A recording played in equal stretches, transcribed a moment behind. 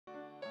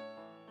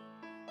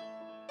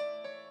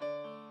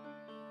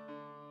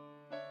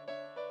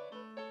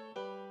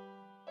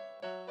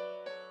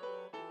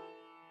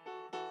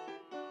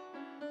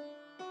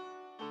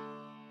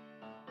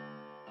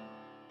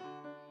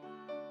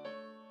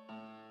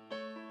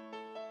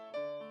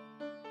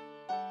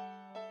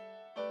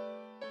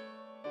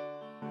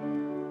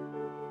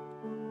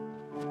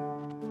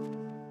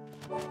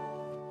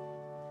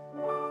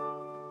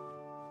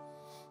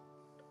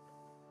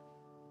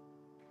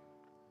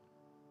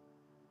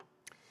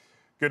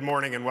Good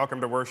morning and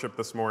welcome to worship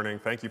this morning.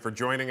 Thank you for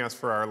joining us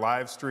for our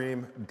live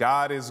stream.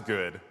 God is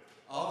good.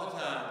 All the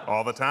time.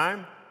 All the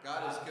time?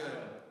 God is good.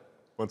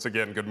 Once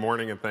again, good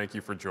morning and thank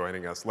you for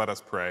joining us. Let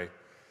us pray.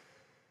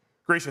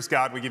 Gracious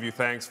God, we give you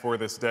thanks for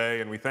this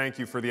day, and we thank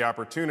you for the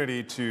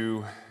opportunity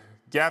to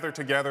gather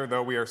together,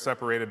 though we are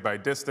separated by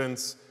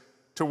distance,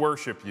 to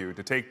worship you,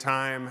 to take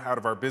time out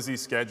of our busy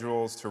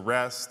schedules, to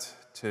rest,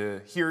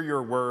 to hear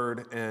your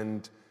word,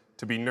 and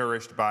to be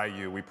nourished by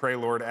you. We pray,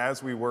 Lord,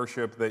 as we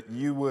worship, that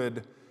you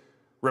would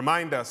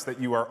remind us that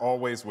you are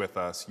always with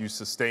us. You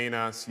sustain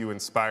us, you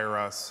inspire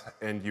us,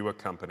 and you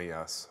accompany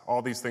us.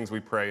 All these things we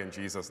pray in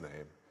Jesus'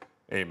 name.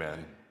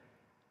 Amen.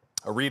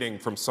 A reading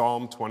from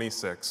Psalm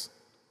 26.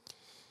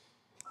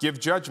 Give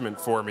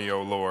judgment for me,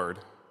 O Lord,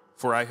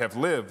 for I have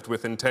lived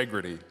with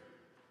integrity.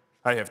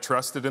 I have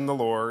trusted in the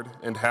Lord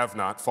and have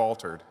not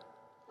faltered.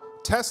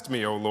 Test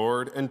me, O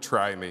Lord, and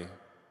try me.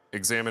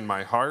 Examine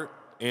my heart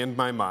and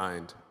my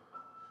mind.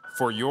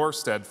 For your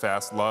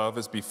steadfast love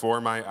is before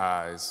my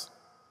eyes.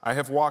 I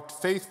have walked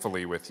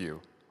faithfully with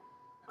you.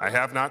 I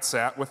have not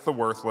sat with the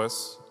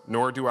worthless,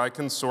 nor do I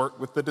consort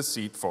with the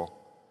deceitful.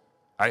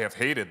 I have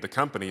hated the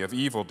company of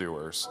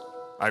evildoers.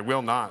 I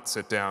will not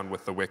sit down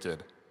with the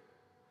wicked.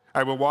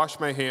 I will wash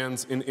my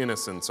hands in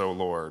innocence, O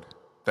Lord,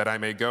 that I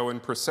may go in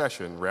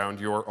procession round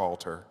your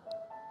altar,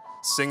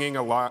 singing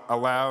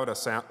aloud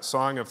a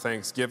song of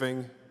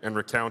thanksgiving and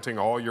recounting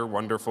all your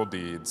wonderful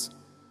deeds.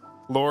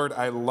 Lord,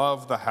 I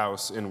love the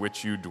house in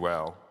which you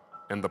dwell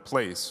and the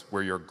place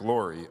where your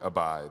glory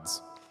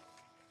abides.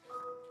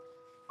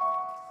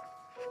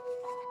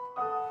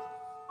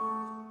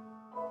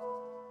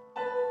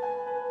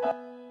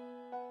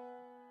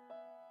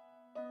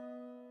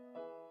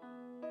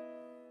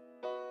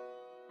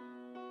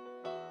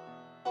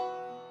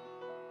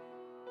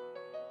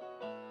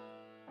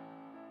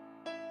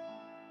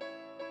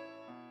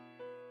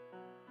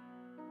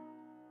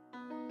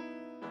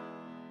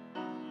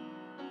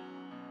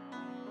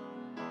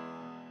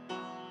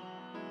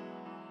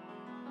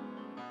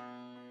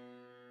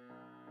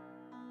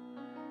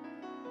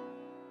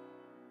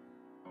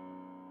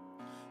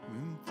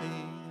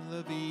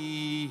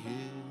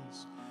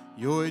 Is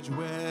your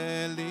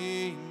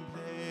dwelling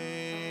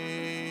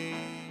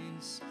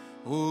place,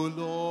 O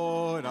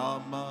Lord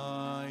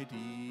Almighty,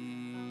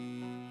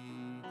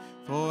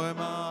 for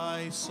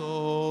my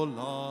soul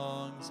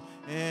longs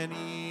and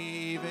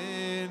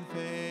even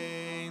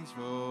faints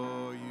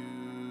for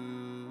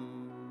you.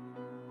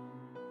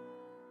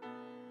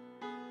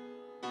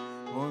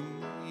 For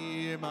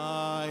me,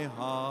 my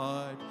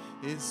heart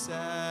is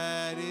satisfied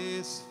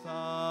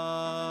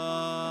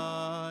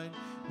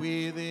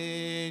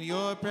within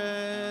your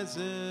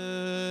presence.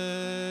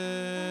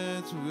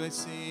 I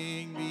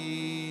sing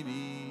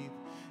beneath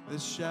the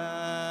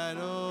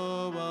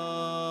shadow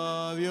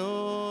of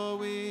your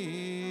wings.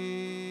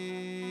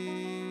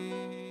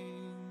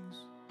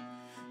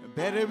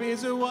 Better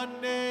is a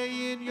one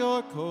day in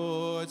your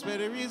courts,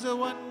 better is a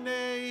one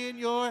day in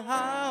your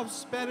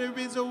house, better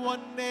is a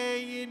one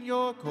day in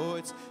your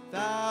courts,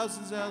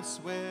 thousands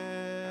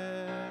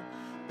elsewhere.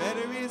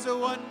 Better is a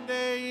one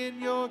day in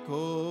your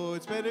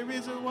courts, better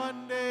is a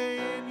one day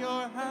in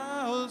your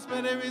house,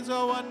 better is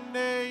a one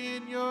day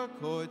in your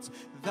courts,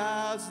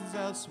 thousands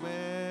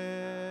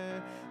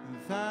elsewhere,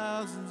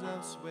 thousands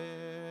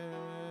elsewhere.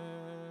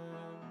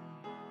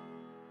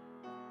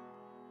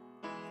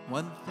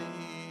 One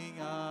thing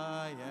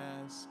I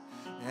ask,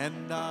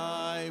 and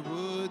I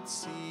would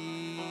seek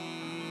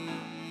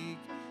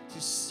to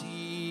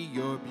see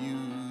your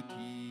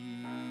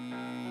beauty,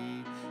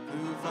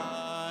 to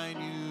find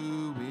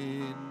you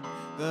in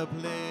the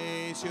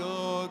place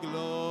your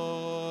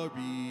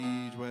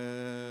glory dwells.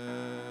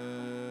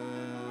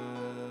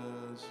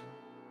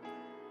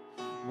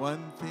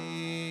 One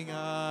thing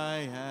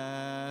I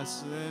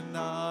ask, and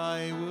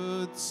I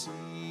would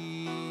seek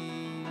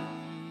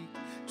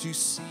to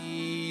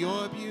see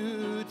your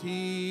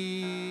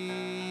beauty,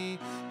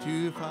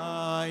 to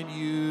find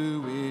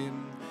you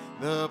in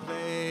the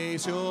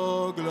place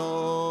your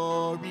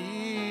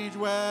glory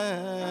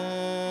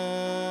dwells.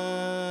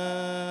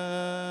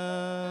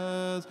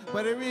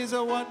 Better is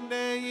a one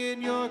day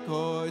in your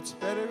courts,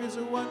 better is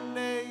a one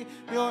day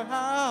in your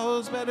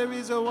house, better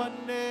is a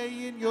one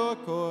day in your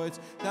courts,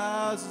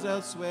 thousands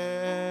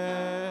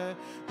elsewhere.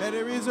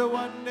 Better is a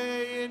one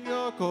day in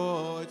your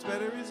courts,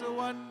 better is a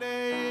one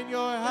day in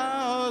your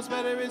house,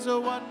 better is a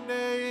one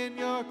day in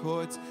your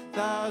courts,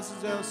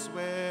 thousands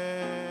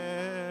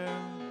elsewhere.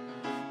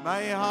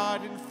 My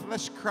heart and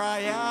flesh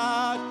cry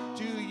out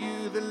to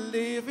you, the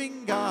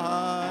living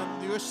God.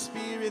 Your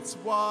spirit's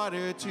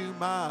water to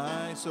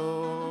my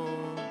soul.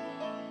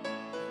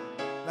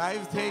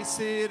 I've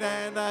tasted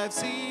and I've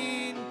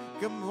seen.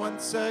 Come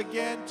once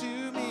again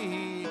to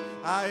me.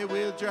 I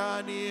will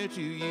draw near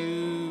to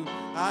you.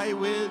 I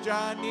will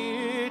draw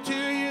near to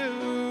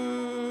you.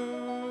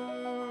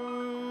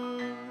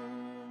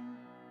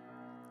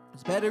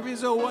 Better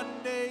is a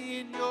one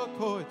day in your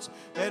courts,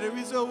 better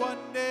is a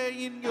one day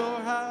in your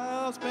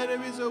house, better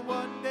is a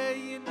one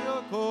day in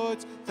your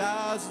courts,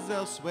 thousands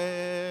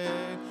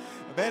elsewhere.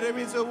 Better Better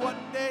is a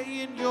one day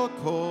in your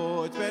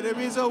courts. Better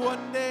is a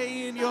one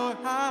day in your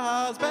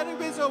house. Better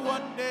is a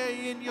one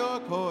day in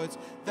your courts.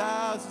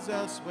 Thousands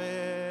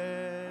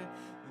elsewhere,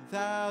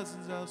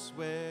 thousands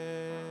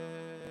elsewhere.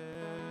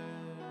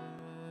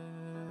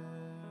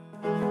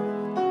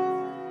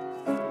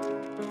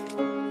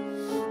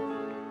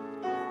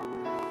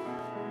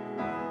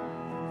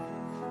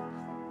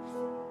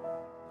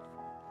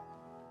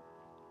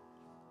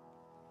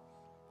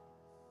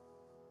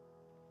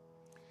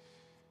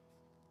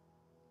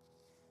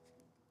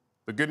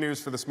 The good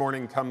news for this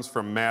morning comes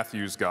from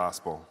Matthew's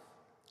Gospel.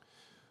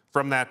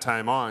 From that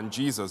time on,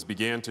 Jesus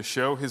began to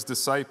show his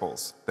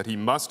disciples that he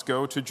must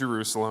go to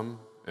Jerusalem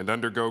and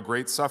undergo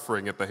great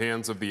suffering at the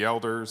hands of the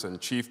elders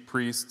and chief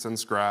priests and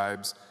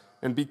scribes,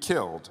 and be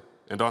killed,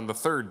 and on the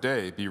third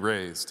day be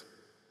raised.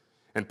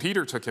 And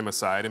Peter took him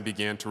aside and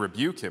began to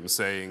rebuke him,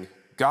 saying,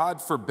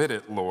 God forbid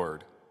it,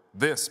 Lord.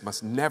 This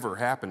must never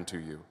happen to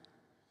you.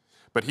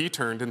 But he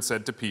turned and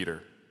said to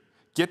Peter,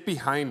 Get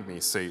behind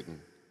me,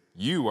 Satan.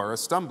 You are a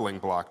stumbling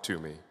block to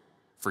me,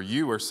 for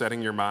you are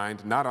setting your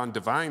mind not on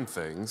divine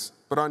things,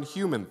 but on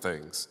human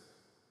things.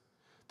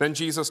 Then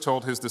Jesus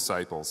told his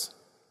disciples,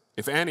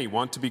 If any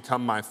want to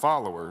become my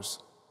followers,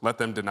 let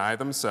them deny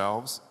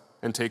themselves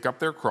and take up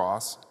their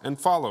cross and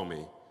follow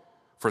me.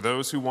 For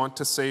those who want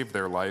to save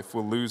their life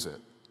will lose it,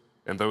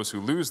 and those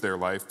who lose their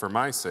life for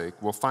my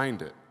sake will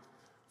find it.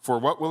 For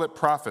what will it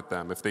profit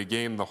them if they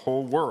gain the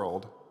whole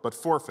world but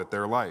forfeit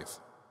their life?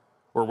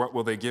 Or what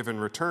will they give in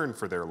return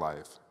for their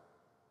life?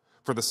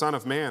 For the Son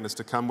of Man is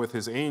to come with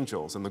his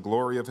angels in the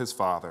glory of his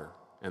Father,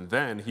 and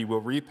then he will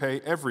repay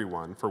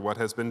everyone for what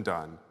has been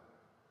done.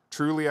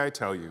 Truly I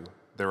tell you,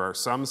 there are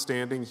some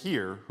standing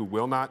here who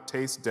will not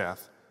taste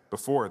death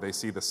before they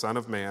see the Son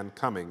of Man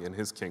coming in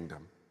his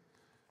kingdom.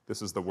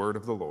 This is the word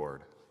of the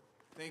Lord.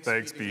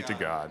 Thanks be to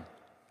God.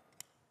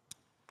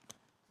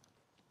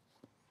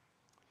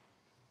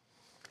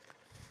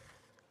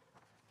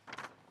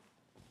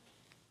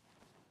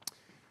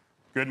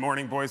 Good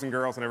morning, boys and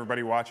girls, and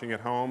everybody watching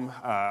at home.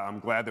 I'm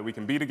glad that we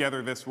can be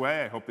together this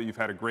way. I hope that you've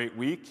had a great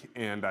week,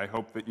 and I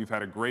hope that you've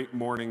had a great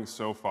morning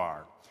so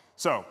far.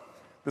 So,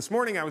 this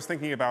morning I was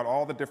thinking about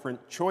all the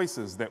different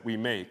choices that we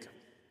make,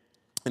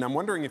 and I'm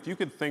wondering if you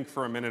could think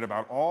for a minute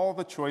about all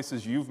the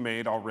choices you've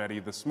made already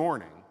this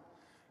morning.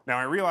 Now,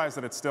 I realize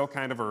that it's still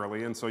kind of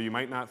early, and so you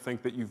might not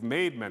think that you've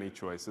made many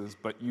choices,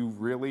 but you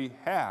really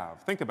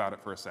have. Think about it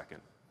for a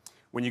second.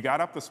 When you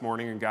got up this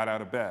morning and got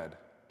out of bed,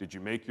 did you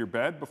make your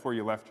bed before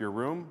you left your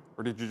room,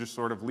 or did you just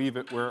sort of leave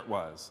it where it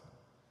was?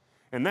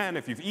 And then,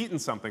 if you've eaten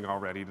something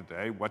already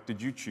today, what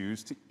did you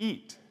choose to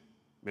eat?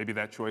 Maybe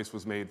that choice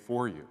was made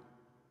for you.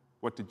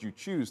 What did you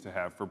choose to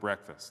have for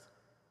breakfast?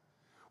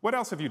 What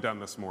else have you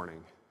done this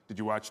morning? Did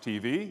you watch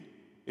TV?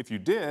 If you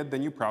did,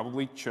 then you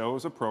probably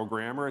chose a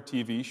program or a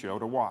TV show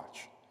to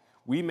watch.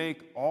 We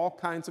make all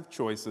kinds of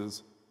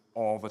choices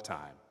all the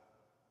time.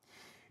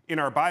 In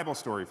our Bible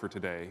story for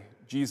today,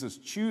 Jesus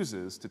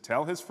chooses to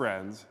tell his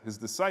friends, his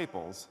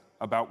disciples,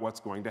 about what's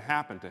going to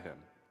happen to him.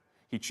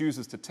 He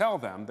chooses to tell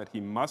them that he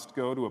must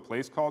go to a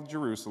place called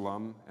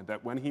Jerusalem, and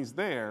that when he's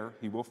there,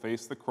 he will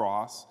face the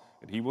cross,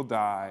 and he will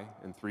die,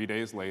 and 3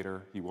 days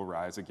later, he will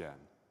rise again.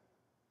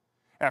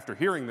 After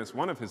hearing this,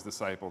 one of his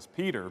disciples,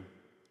 Peter,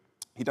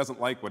 he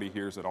doesn't like what he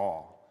hears at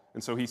all,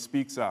 and so he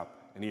speaks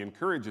up, and he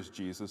encourages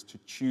Jesus to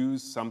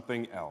choose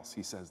something else.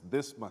 He says,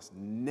 this must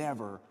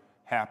never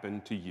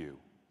happen to you.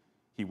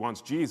 He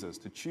wants Jesus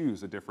to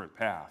choose a different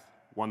path,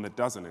 one that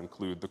doesn't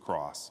include the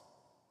cross.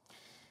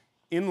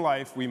 In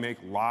life, we make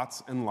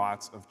lots and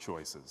lots of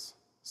choices.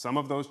 Some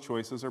of those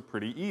choices are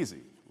pretty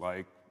easy,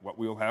 like what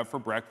we'll have for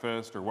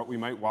breakfast or what we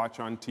might watch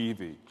on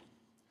TV.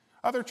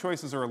 Other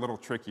choices are a little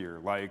trickier,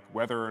 like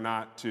whether or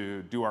not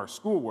to do our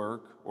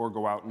schoolwork or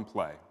go out and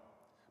play.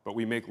 But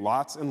we make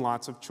lots and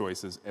lots of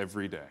choices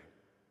every day.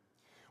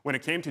 When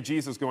it came to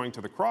Jesus going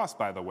to the cross,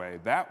 by the way,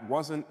 that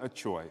wasn't a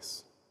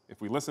choice. If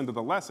we listen to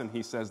the lesson,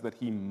 he says that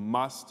he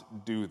must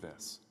do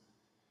this.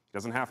 He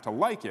doesn't have to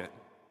like it,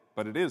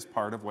 but it is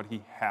part of what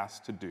he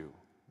has to do.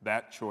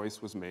 That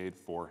choice was made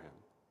for him.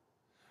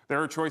 There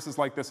are choices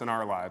like this in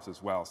our lives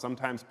as well.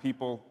 Sometimes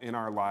people in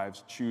our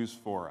lives choose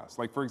for us.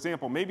 Like, for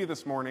example, maybe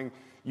this morning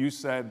you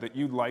said that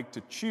you'd like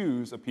to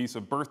choose a piece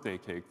of birthday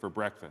cake for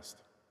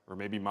breakfast. Or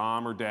maybe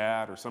mom or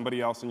dad or somebody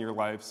else in your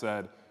life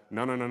said,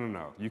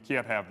 no, you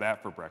can't have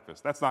that for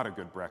breakfast. That's not a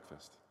good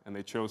breakfast. And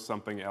they chose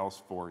something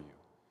else for you.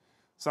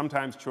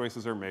 Sometimes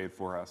choices are made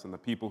for us, and the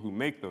people who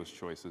make those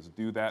choices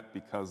do that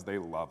because they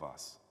love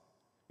us.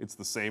 It's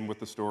the same with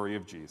the story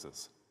of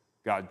Jesus.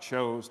 God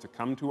chose to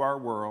come to our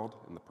world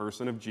in the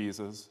person of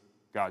Jesus.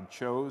 God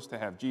chose to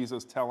have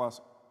Jesus tell us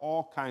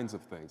all kinds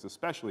of things,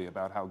 especially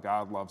about how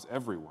God loves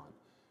everyone.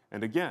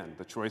 And again,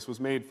 the choice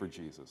was made for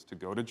Jesus to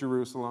go to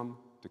Jerusalem,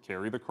 to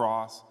carry the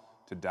cross,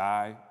 to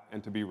die,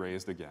 and to be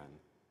raised again.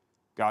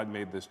 God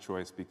made this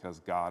choice because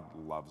God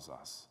loves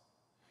us.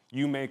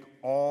 You make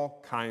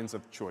all kinds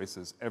of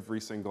choices every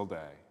single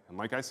day. And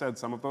like I said,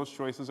 some of those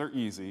choices are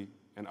easy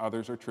and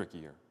others are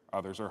trickier.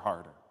 Others are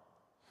harder.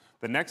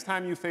 The next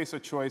time you face a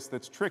choice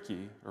that's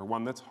tricky or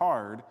one that's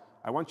hard,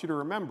 I want you to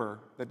remember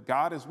that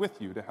God is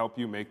with you to help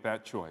you make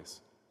that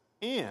choice.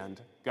 And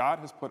God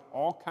has put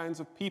all kinds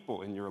of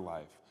people in your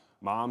life,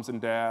 moms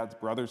and dads,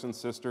 brothers and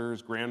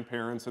sisters,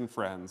 grandparents and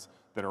friends,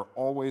 that are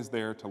always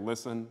there to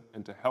listen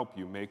and to help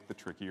you make the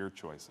trickier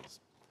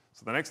choices.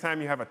 So the next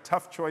time you have a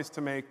tough choice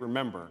to make,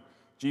 remember,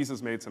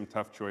 Jesus made some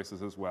tough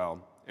choices as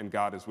well, and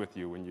God is with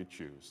you when you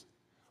choose.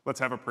 Let's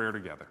have a prayer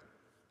together.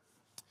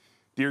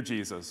 Dear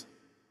Jesus,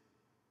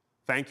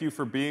 thank you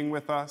for being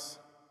with us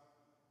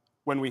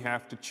when we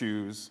have to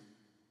choose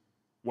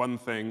one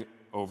thing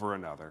over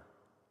another.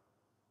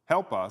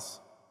 Help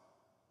us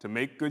to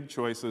make good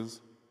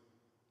choices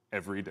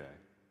every day.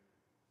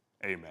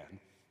 Amen.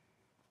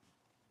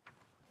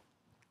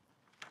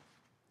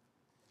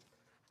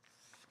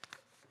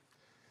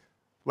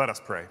 Let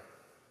us pray.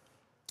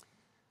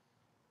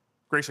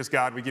 Gracious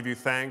God, we give you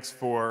thanks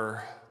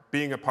for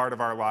being a part of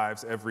our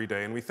lives every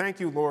day. And we thank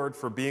you, Lord,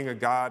 for being a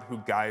God who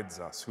guides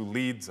us, who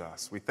leads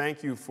us. We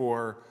thank you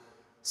for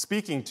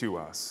speaking to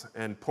us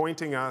and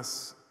pointing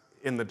us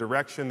in the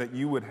direction that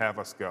you would have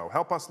us go.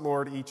 Help us,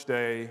 Lord, each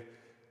day,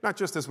 not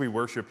just as we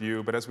worship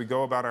you, but as we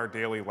go about our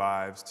daily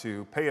lives,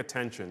 to pay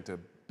attention, to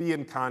be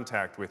in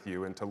contact with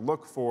you, and to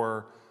look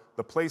for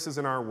the places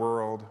in our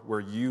world where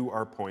you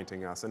are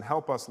pointing us. And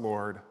help us,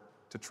 Lord,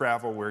 to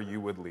travel where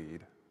you would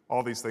lead.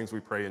 All these things we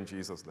pray in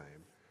Jesus' name.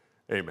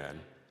 Amen.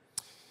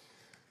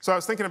 So I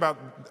was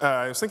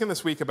thinking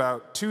this week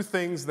about two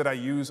things that I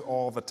use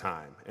all the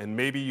time, and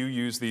maybe you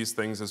use these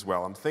things as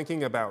well. I'm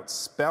thinking about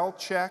spell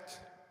check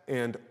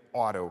and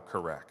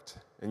autocorrect.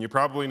 And you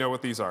probably know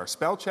what these are.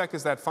 Spell check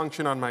is that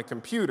function on my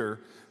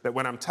computer that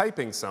when I'm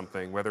typing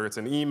something, whether it's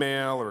an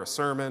email or a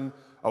sermon,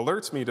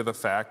 alerts me to the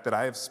fact that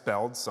I have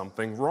spelled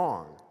something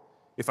wrong.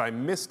 If I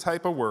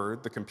mistype a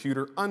word, the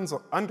computer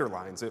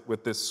underlines it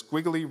with this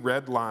squiggly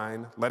red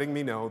line, letting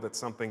me know that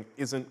something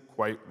isn't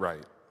quite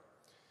right.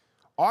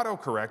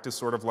 Autocorrect is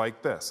sort of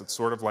like this. It's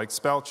sort of like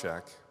spell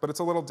check, but it's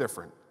a little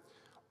different.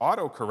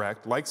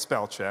 Autocorrect, like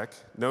spell check,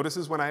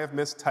 notices when I have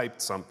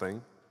mistyped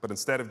something, but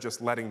instead of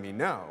just letting me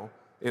know,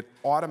 it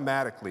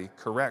automatically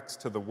corrects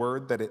to the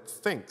word that it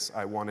thinks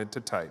I wanted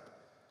to type.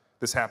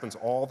 This happens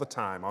all the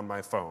time on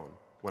my phone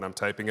when I'm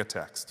typing a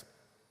text.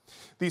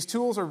 These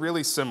tools are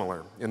really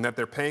similar in that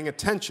they're paying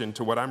attention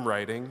to what I'm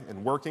writing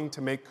and working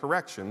to make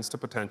corrections to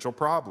potential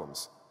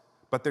problems,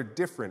 but they're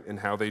different in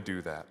how they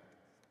do that.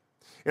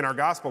 In our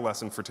gospel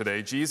lesson for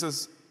today,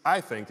 Jesus,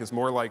 I think, is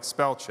more like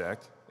spell check,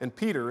 and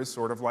Peter is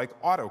sort of like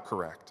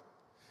autocorrect.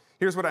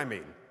 Here's what I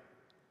mean.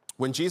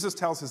 When Jesus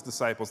tells his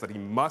disciples that he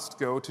must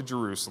go to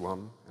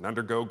Jerusalem and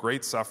undergo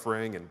great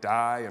suffering and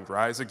die and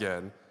rise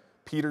again,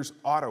 Peter's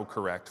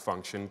autocorrect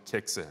function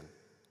kicks in.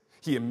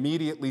 He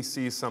immediately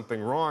sees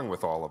something wrong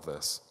with all of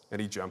this, and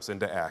he jumps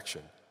into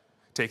action.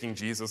 Taking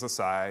Jesus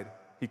aside,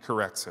 he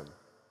corrects him.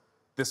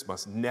 "This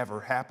must never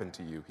happen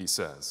to you," he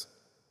says.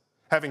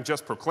 Having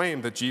just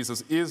proclaimed that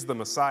Jesus is the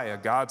Messiah,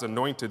 God's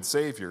anointed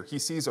Savior, he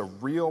sees a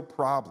real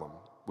problem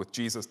with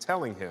Jesus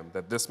telling him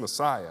that this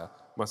Messiah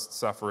must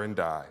suffer and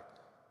die,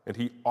 and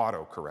he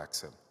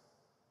autocorrects him,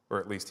 or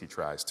at least he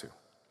tries to.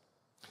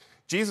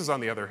 Jesus, on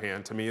the other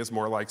hand, to me is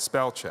more like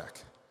spell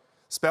check.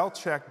 Spell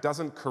check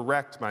doesn't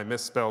correct my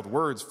misspelled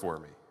words for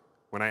me.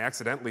 When I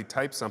accidentally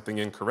type something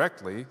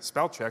incorrectly,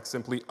 spell check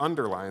simply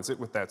underlines it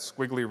with that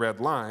squiggly red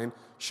line,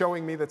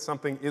 showing me that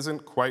something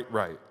isn't quite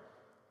right.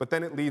 But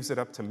then it leaves it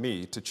up to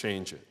me to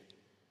change it.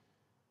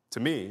 To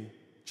me,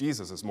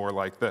 Jesus is more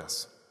like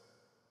this.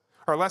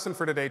 Our lesson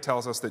for today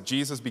tells us that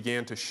Jesus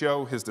began to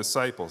show his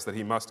disciples that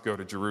he must go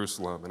to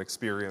Jerusalem and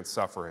experience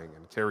suffering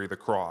and carry the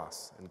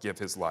cross and give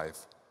his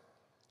life.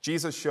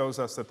 Jesus shows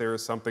us that there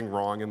is something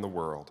wrong in the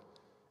world,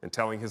 and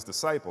telling his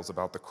disciples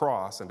about the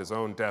cross and his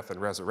own death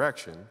and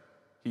resurrection,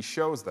 he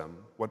shows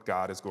them what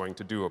God is going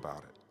to do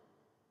about it.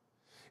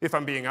 If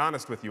I'm being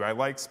honest with you, I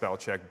like spell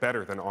check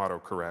better than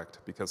autocorrect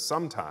because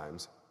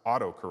sometimes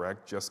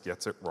autocorrect just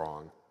gets it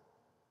wrong.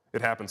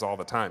 It happens all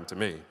the time to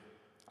me.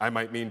 I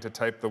might mean to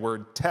type the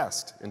word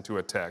test into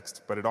a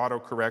text, but it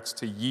autocorrects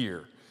to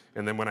year.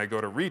 And then when I go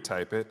to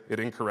retype it,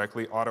 it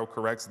incorrectly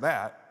autocorrects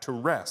that to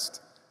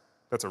rest.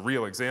 That's a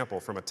real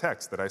example from a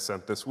text that I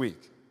sent this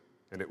week,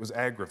 and it was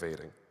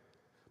aggravating.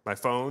 My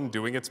phone,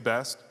 doing its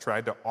best,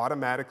 tried to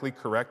automatically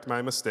correct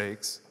my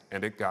mistakes,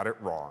 and it got it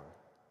wrong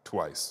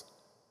twice,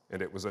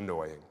 and it was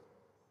annoying.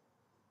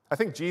 I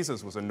think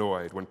Jesus was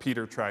annoyed when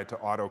Peter tried to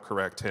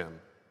autocorrect him.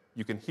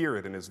 You can hear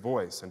it in his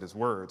voice and his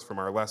words from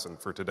our lesson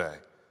for today.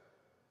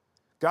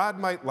 God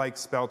might like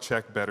spell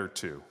check better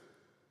too.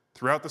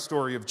 Throughout the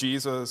story of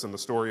Jesus and the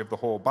story of the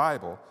whole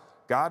Bible,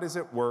 God is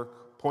at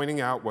work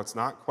pointing out what's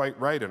not quite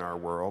right in our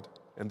world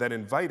and then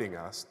inviting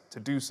us to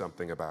do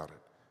something about it.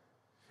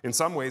 In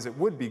some ways, it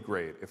would be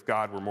great if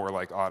God were more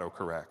like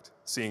autocorrect,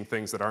 seeing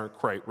things that aren't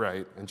quite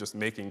right and just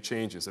making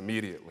changes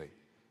immediately.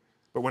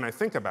 But when I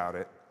think about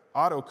it,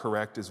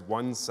 autocorrect is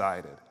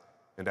one-sided,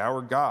 and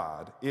our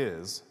God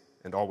is,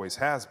 and always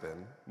has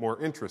been, more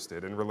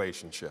interested in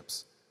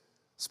relationships.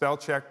 Spell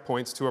check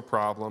points to a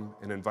problem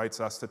and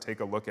invites us to take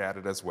a look at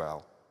it as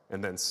well,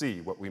 and then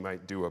see what we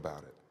might do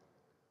about it.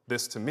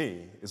 This, to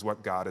me, is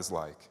what God is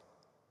like.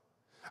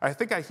 I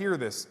think I hear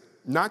this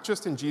not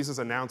just in Jesus'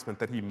 announcement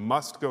that he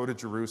must go to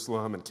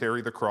Jerusalem and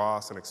carry the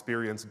cross and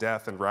experience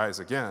death and rise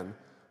again,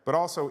 but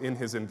also in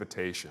his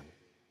invitation,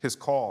 his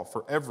call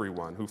for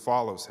everyone who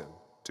follows him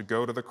to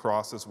go to the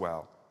cross as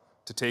well,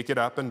 to take it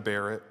up and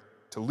bear it,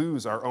 to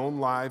lose our own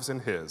lives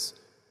and his,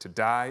 to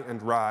die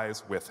and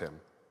rise with him.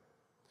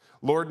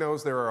 Lord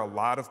knows there are a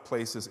lot of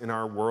places in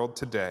our world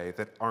today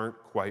that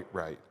aren't quite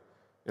right,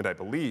 and I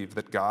believe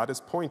that God is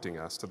pointing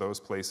us to those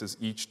places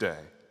each day,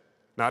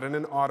 not in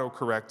an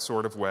autocorrect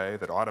sort of way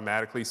that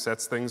automatically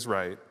sets things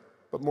right,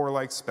 but more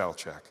like spell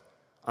check,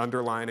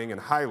 underlining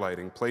and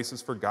highlighting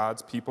places for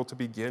God's people to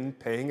begin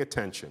paying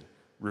attention,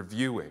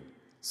 reviewing,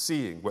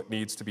 seeing what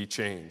needs to be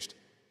changed,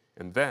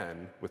 and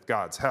then, with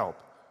God's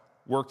help,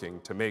 working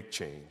to make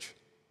change,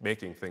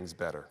 making things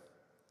better.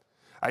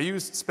 I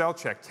used spell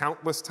check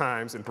countless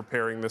times in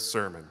preparing this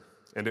sermon,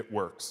 and it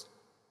works.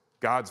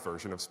 God's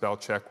version of spell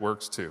check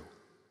works too.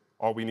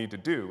 All we need to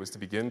do is to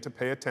begin to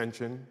pay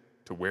attention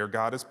to where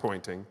God is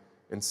pointing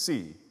and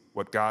see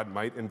what God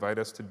might invite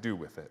us to do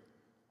with it,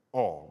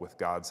 all with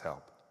God's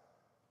help.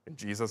 In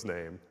Jesus'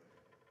 name,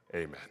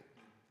 amen.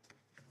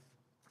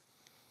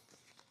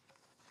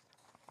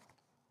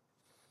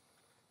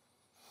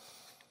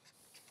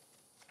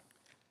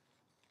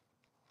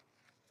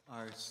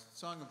 Our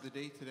song of the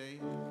day today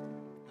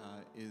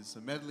is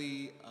a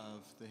medley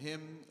of the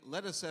hymn,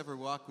 Let Us Ever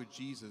Walk with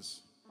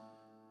Jesus.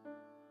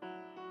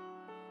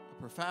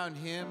 A profound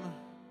hymn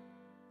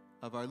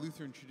of our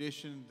Lutheran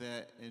tradition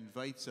that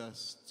invites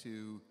us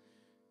to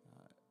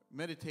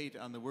meditate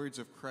on the words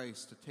of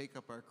Christ, to take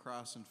up our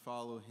cross and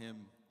follow him.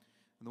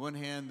 On the one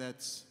hand,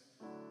 that's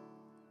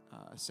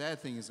a sad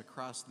thing, is the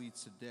cross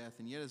leads to death,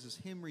 and yet as this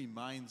hymn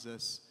reminds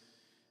us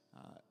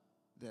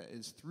that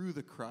is through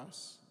the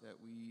cross that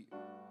we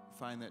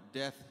find that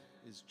death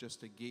is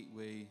just a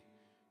gateway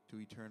to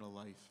eternal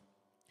life.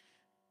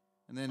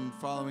 And then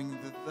following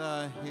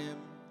the hymn,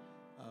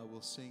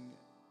 we'll sing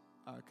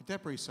our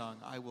contemporary song,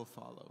 I Will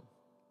Follow,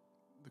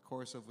 the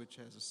chorus of which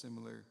has a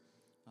similar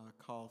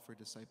call for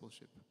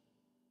discipleship.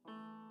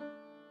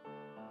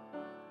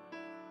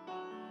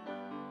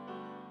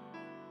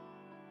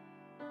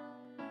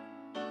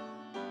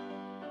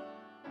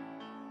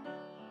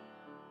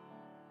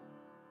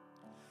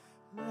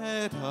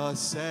 Let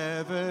us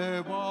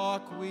ever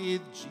walk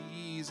with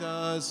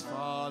Jesus,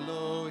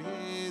 follow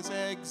his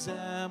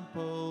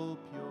example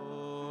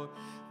pure,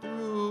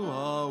 through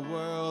a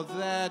world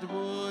that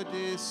would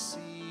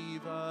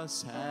deceive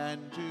us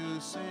and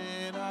to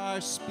sin our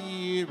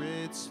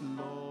spirits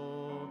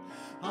low.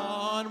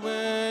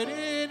 Onward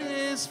in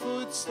his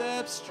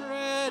footsteps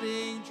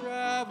treading,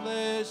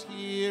 travelers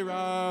here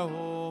our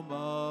home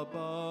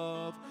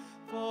above,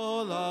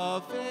 full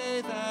of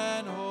faith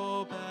and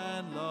hope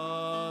and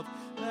love.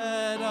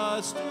 Let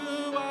us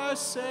do our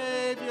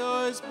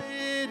Savior's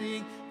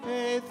bidding,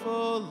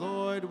 faithful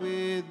Lord,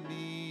 with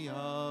me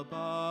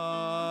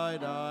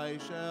abide. I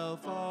shall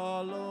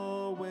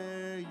follow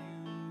where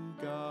you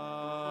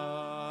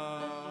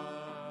guide.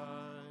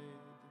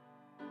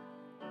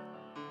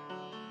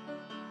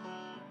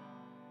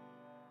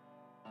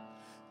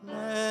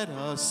 Let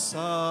us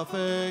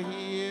suffer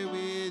here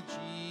with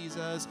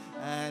Jesus,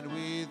 and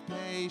with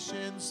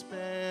patience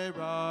bear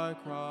our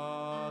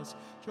cross.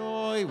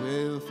 Joy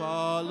will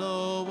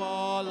follow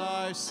all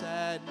our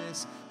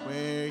sadness.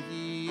 Where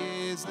he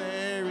is,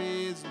 there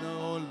is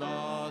no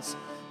loss.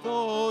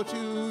 Though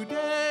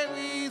today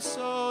we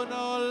sow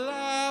no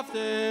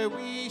laughter,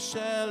 we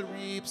shall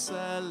reap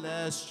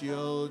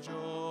celestial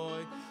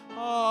joy.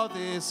 All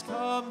this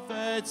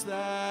comforts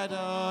that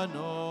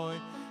annoy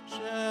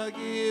shall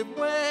give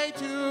way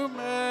to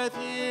mirth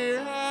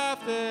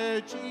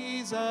hereafter.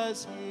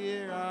 Jesus,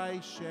 here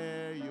I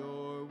share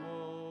your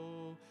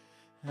woe.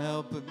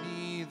 Help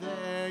me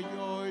there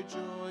your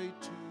joy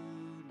to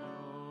know.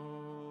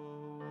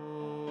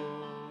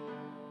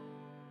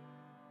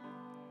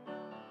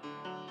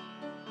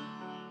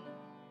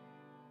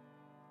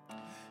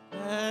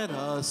 Let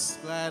us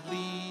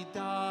gladly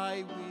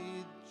die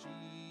with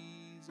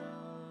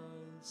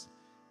Jesus,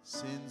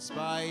 since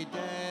by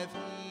death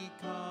he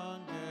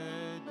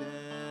conquered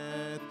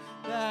death,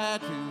 that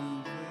to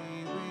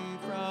free we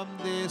from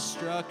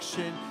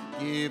destruction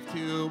give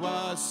to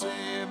us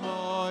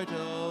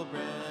immortal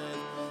breath.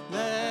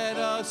 Let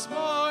us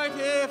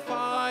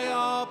mortify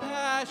all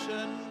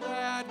passion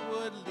that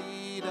would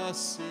lead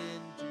us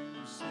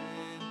into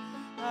sin,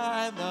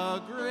 and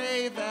the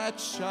grave that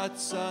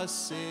shuts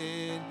us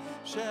in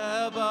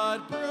shall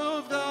but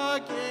prove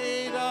the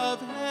gate of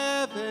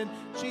heaven.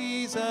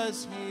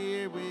 Jesus,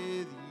 here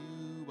with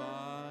you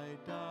I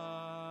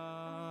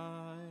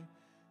die,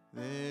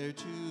 there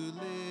to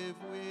live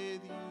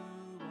with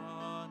you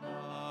on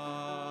high.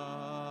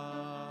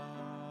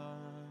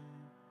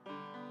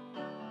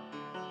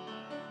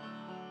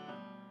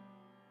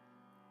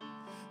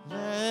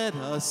 Let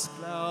us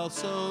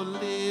also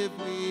live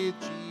with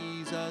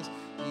Jesus.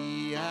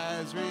 He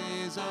has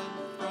risen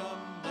from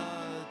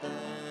the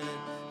dead,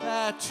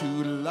 that to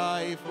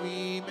life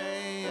we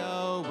may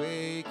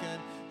awaken.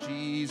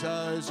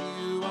 Jesus,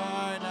 you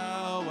are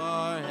now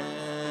our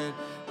head.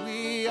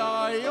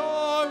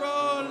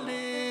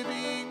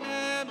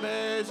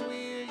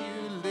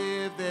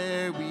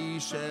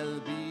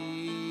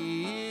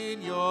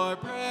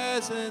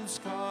 presence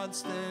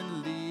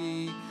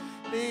constantly,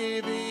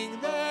 living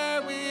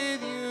there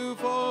with you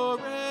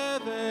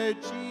forever.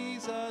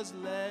 Jesus,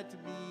 let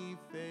me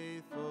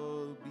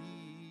faithful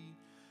be.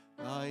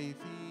 Life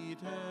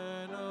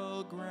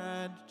eternal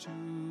grant to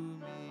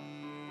me.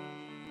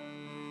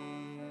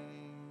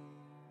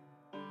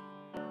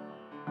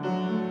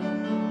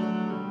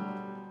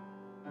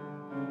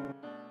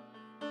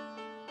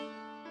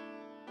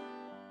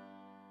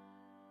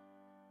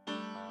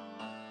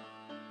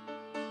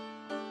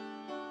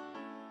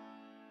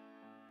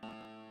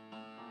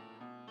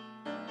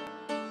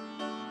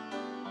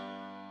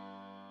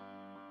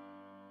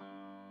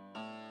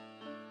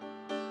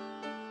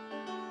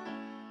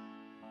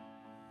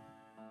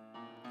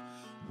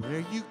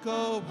 Where you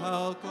go,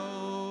 I'll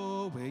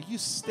go. Where you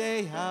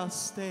stay, I'll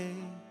stay.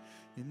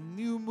 And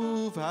you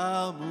move,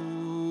 I'll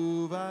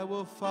move. I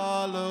will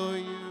follow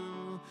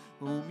you.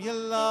 Whom you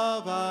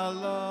love, I'll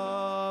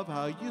love.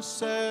 How you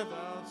serve,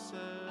 I'll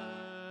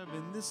serve.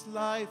 In this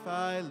life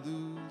I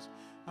lose,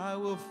 I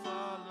will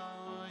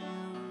follow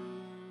you.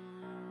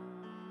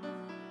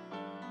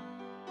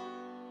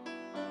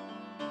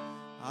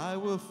 I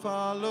will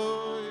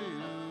follow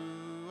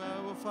you.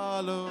 I will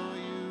follow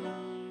you.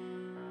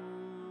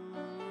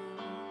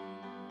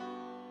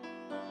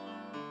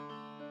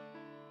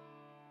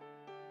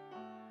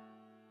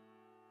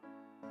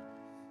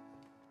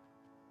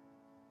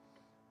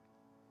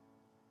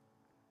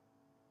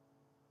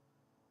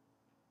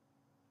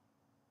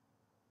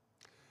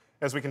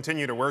 As we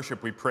continue to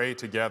worship, we pray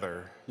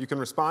together. You can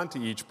respond to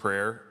each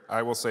prayer.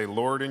 I will say,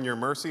 Lord, in your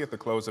mercy, at the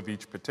close of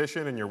each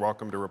petition, and you're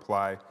welcome to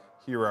reply,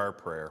 hear our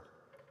prayer.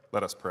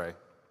 Let us pray.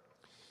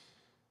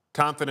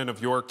 Confident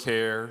of your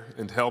care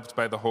and helped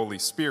by the Holy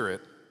Spirit,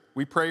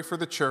 we pray for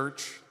the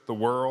church, the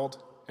world,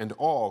 and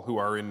all who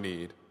are in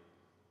need.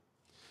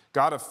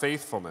 God of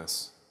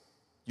faithfulness,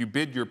 you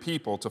bid your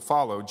people to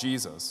follow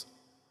Jesus.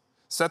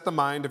 Set the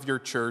mind of your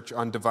church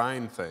on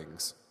divine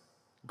things.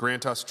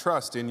 Grant us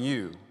trust in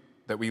you,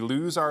 that we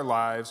lose our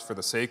lives for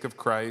the sake of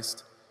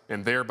Christ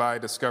and thereby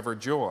discover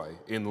joy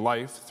in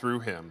life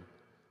through him.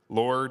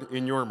 Lord,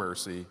 in your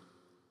mercy,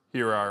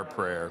 hear our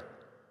prayer.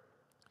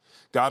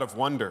 God of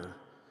wonder,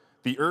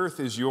 the earth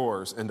is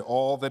yours and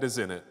all that is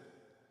in it.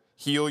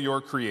 Heal your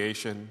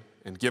creation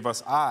and give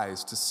us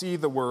eyes to see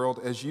the world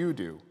as you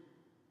do.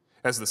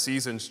 As the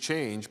seasons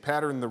change,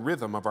 pattern the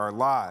rhythm of our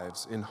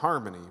lives in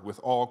harmony with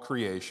all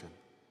creation.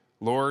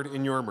 Lord,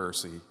 in your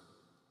mercy,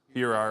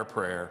 hear our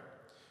prayer.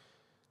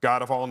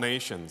 God of all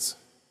nations,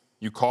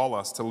 you call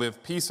us to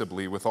live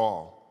peaceably with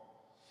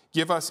all.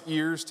 Give us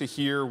ears to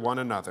hear one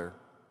another,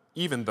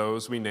 even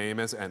those we name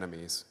as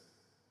enemies.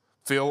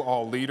 Fill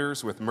all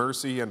leaders with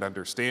mercy and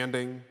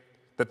understanding,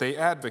 that they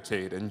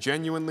advocate and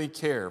genuinely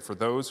care for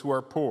those who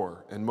are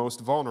poor and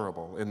most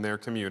vulnerable in their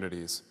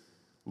communities.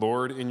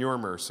 Lord, in your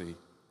mercy,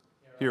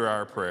 hear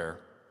our prayer.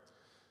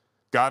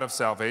 God of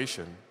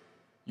salvation,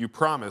 you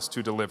promise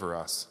to deliver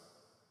us.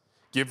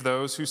 Give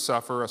those who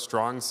suffer a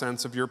strong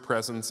sense of your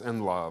presence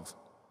and love.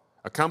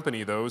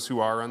 Accompany those who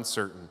are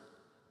uncertain.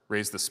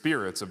 Raise the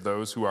spirits of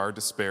those who are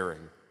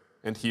despairing,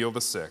 and heal the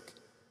sick,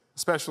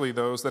 especially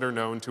those that are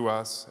known to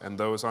us and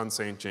those on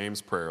St.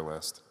 James' prayer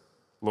list.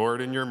 Lord,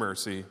 in your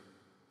mercy,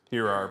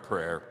 hear our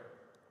prayer.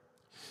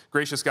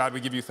 Gracious God, we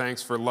give you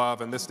thanks for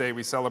love, and this day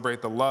we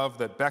celebrate the love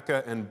that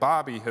Becca and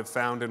Bobby have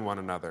found in one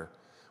another.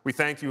 We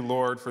thank you,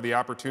 Lord, for the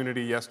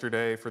opportunity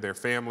yesterday for their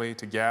family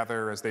to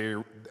gather as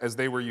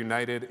they were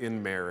united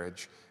in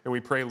marriage. And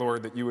we pray,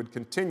 Lord, that you would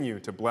continue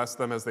to bless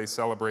them as they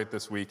celebrate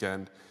this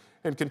weekend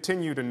and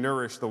continue to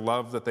nourish the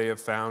love that they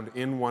have found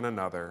in one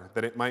another,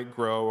 that it might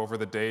grow over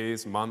the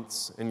days,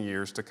 months, and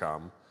years to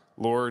come.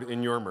 Lord,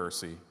 in your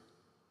mercy,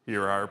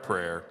 hear our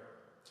prayer.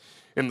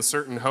 In the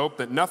certain hope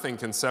that nothing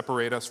can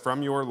separate us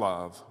from your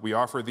love, we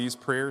offer these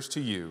prayers to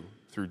you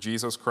through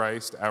Jesus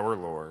Christ, our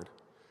Lord.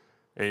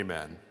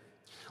 Amen.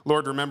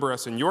 Lord, remember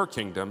us in your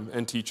kingdom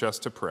and teach us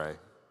to pray.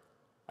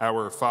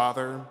 Our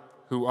Father,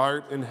 who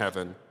art in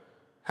heaven,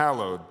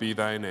 hallowed be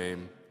thy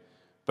name.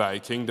 Thy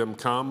kingdom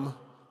come,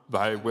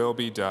 thy will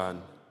be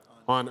done,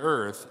 on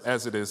earth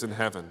as it is in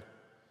heaven.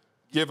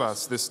 Give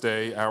us this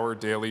day our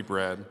daily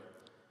bread,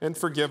 and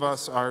forgive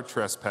us our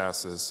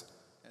trespasses,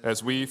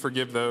 as we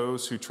forgive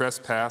those who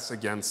trespass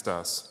against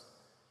us.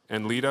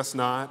 And lead us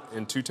not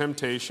into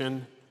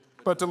temptation,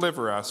 but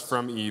deliver us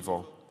from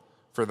evil.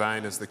 For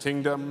thine is the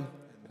kingdom,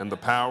 and the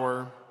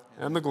power,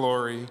 and the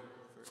glory,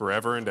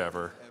 forever and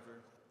ever.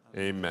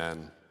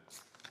 Amen.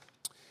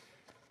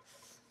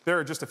 There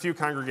are just a few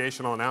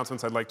congregational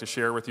announcements I'd like to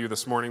share with you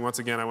this morning. Once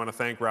again, I want to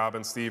thank Rob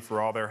and Steve for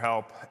all their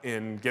help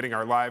in getting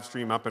our live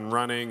stream up and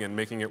running and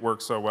making it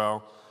work so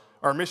well.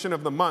 Our mission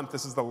of the month,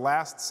 this is the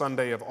last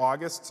Sunday of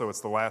August, so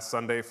it's the last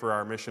Sunday for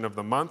our mission of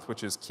the month,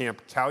 which is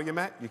Camp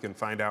Calumet. You can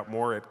find out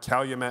more at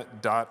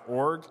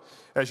calumet.org.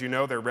 As you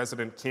know, their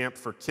resident camp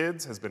for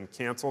kids has been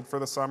canceled for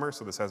the summer,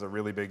 so this has a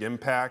really big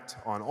impact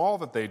on all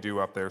that they do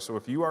up there. So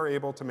if you are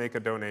able to make a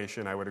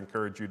donation, I would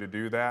encourage you to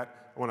do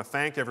that. I want to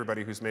thank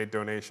everybody who's made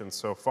donations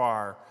so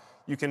far.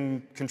 You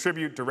can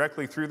contribute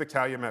directly through the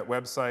Calumet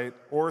website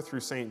or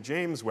through St.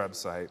 James'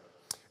 website.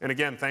 And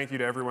again, thank you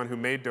to everyone who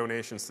made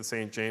donations to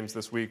St. James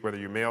this week, whether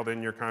you mailed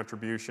in your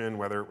contribution,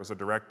 whether it was a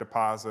direct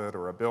deposit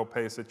or a bill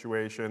pay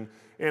situation,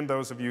 and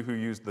those of you who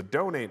used the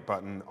donate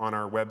button on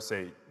our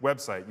website.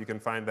 You can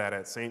find that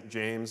at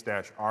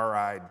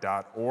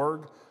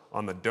stjames-ri.org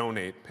on the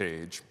donate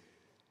page.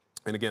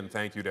 And again,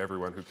 thank you to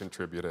everyone who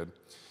contributed.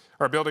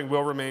 Our building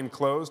will remain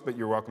closed, but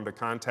you're welcome to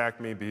contact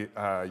me.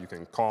 You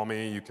can call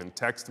me, you can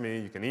text me,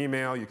 you can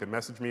email, you can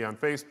message me on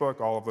Facebook,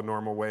 all of the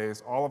normal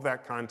ways. All of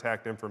that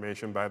contact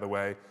information, by the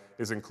way,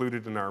 is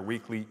included in our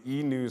weekly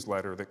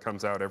e-newsletter that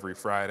comes out every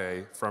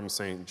Friday from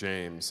St.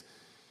 James.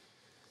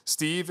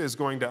 Steve is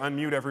going to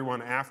unmute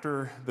everyone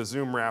after the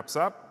Zoom wraps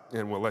up,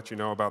 and we'll let you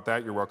know about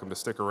that. You're welcome to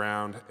stick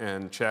around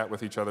and chat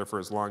with each other for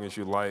as long as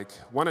you like.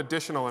 One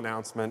additional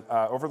announcement.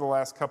 Over the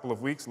last couple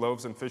of weeks,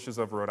 Loaves and Fishes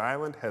of Rhode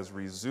Island has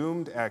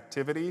resumed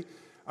activity.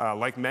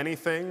 Like many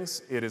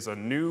things, it is a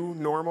new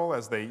normal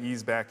as they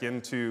ease back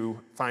into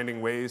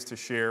finding ways to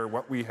share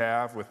what we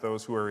have with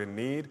those who are in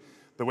need.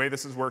 The way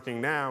this is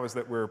working now is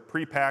that we're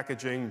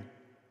pre-packaging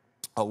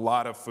a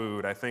lot of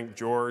food. I think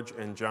George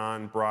and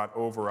John brought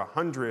over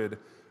 100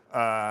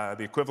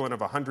 the equivalent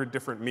of 100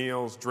 different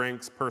meals,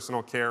 drinks,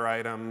 personal care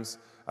items,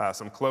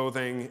 some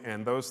clothing,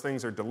 and those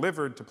things are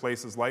delivered to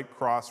places like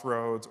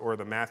Crossroads or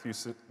the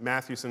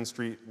Mathewson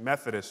Street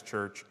Methodist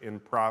Church in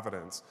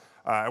Providence.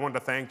 I wanted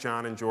to thank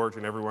John and George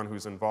and everyone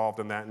who's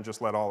involved in that, and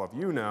just let all of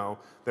you know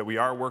that we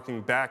are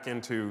working back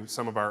into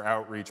some of our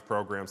outreach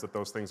programs, that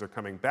those things are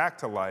coming back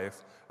to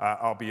life,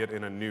 albeit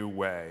in a new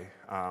way.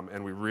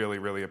 And we really,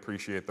 really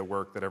appreciate the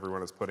work that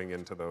everyone is putting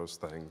into those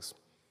things.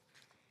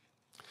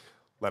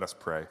 Let us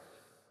pray.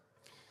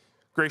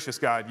 Gracious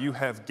God, you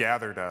have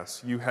gathered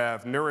us, you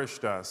have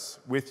nourished us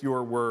with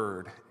your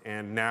word,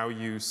 and now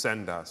you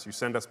send us. You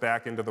send us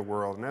back into the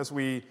world. And as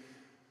we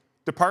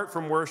depart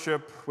from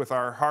worship with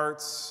our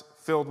hearts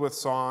filled with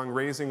song,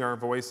 raising our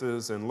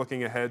voices and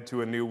looking ahead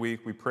to a new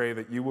week, we pray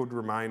that you would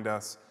remind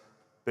us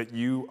that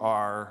you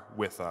are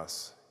with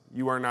us.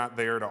 You are not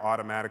there to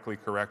automatically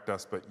correct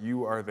us, but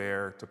you are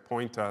there to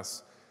point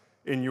us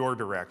in your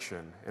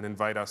direction and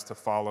invite us to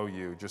follow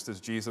you. Just as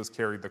Jesus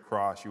carried the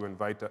cross, you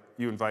invite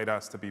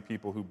us to be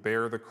people who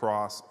bear the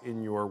cross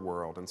in your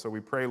world. And so we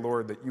pray,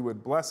 Lord, that you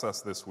would bless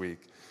us this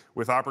week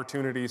with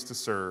opportunities to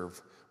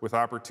serve, with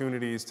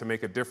opportunities to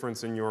make a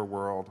difference in your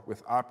world,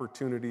 with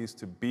opportunities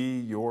to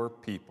be your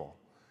people.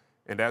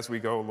 And as we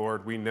go,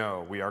 Lord, we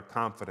know, we are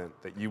confident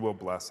that you will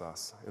bless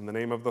us. In the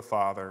name of the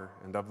Father,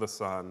 and of the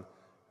Son,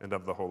 and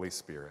of the Holy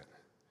Spirit.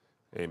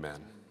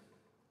 Amen.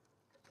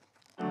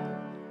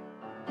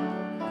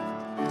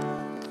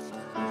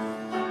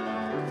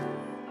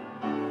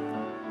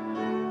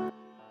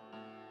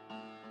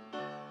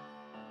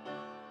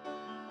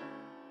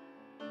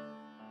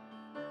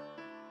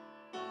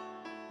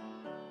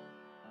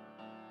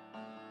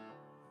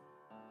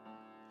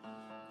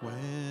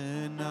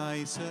 When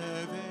I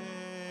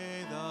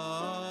survey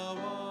the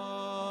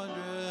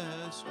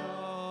wondrous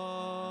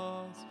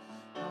cross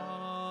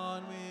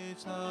on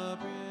which the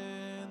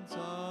Prince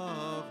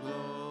of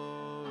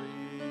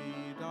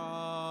Glory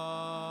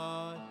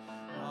died,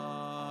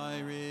 my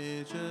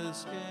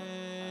riches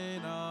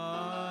gain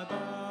I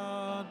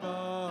bound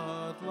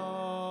but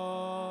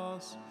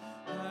loss,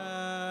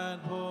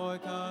 and pour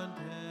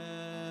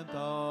contempt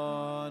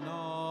on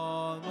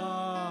all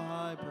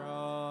my pride.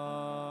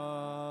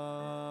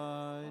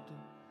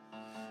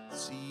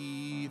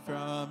 See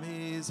from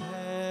his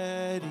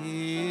head,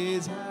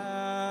 his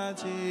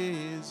hands,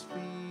 his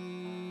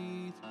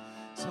feet,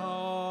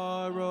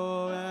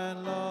 sorrow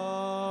and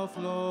love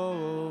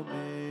flow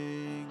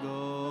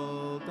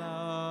mingled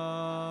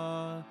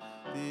down.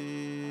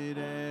 Did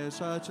e'er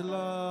such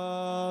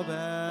love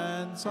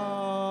and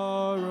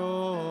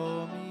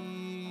sorrow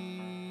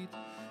meet,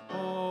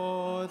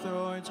 or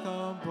thorns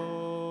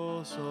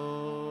compose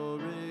so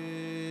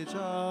rich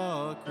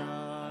a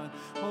crown?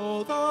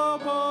 Oh, the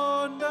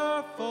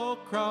wonderful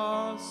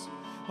cross,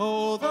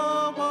 oh,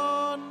 the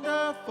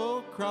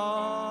wonderful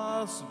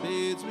cross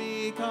bids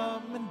me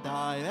come and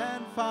die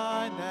and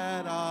find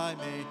that I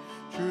may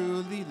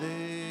truly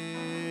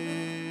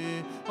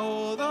live.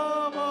 Oh,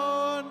 the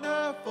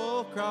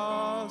wonderful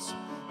cross,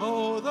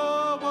 oh,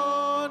 the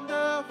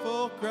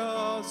wonderful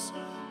cross,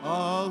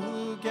 all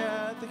who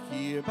gather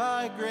here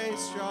by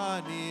grace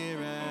draw near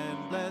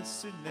and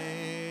bless your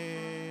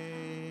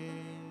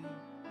name.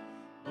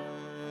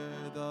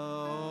 Where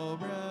the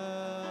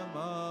realm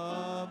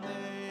of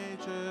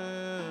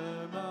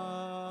nature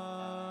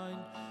mine,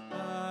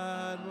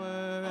 that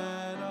were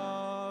an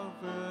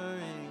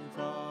offering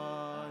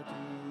far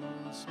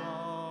too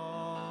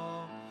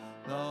small.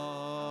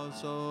 Love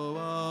so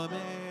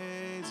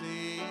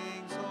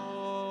amazing,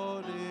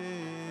 so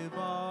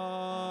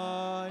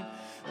divine,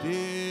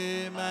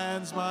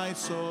 demands my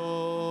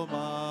soul,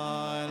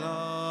 my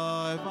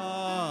life,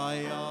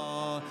 my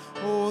all.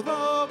 Oh,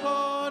 the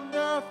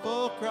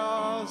wonderful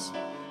cross,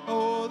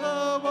 oh,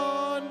 the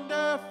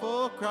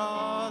wonderful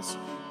cross,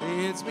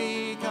 bids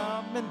me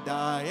come and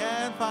die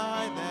and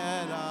find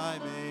that I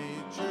may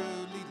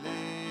truly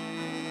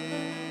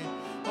live.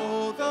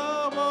 Oh,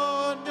 the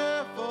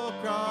wonderful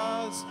cross,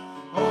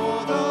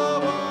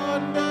 the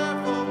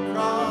wonderful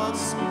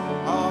cross.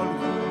 All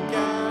who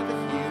gather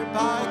here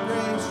by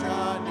grace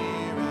draw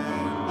near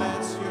and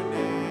bless your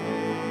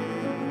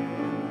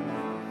name.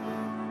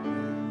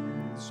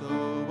 So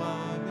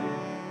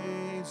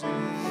amazing,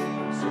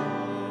 so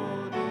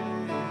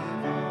divine,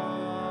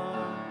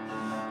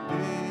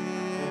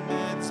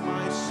 demands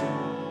my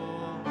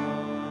soul, my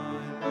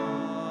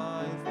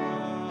life, my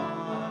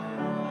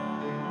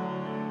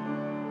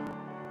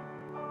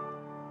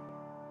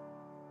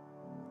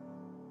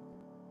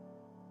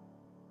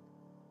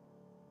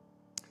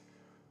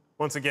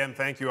Once again,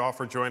 thank you all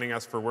for joining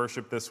us for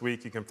worship this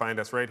week. You can find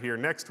us right here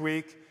next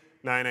week,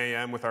 9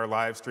 a.m. with our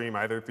live stream,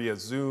 either via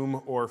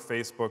Zoom or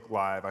Facebook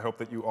Live. I hope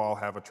that you all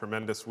have a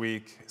tremendous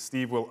week.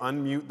 Steve will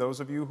unmute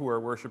those of you who are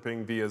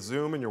worshiping via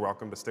Zoom, and you're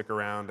welcome to stick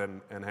around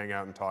and hang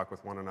out and talk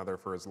with one another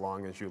for as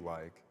long as you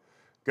like.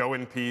 Go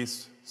in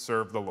peace,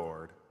 serve the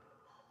Lord.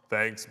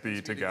 Thanks be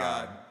to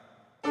God.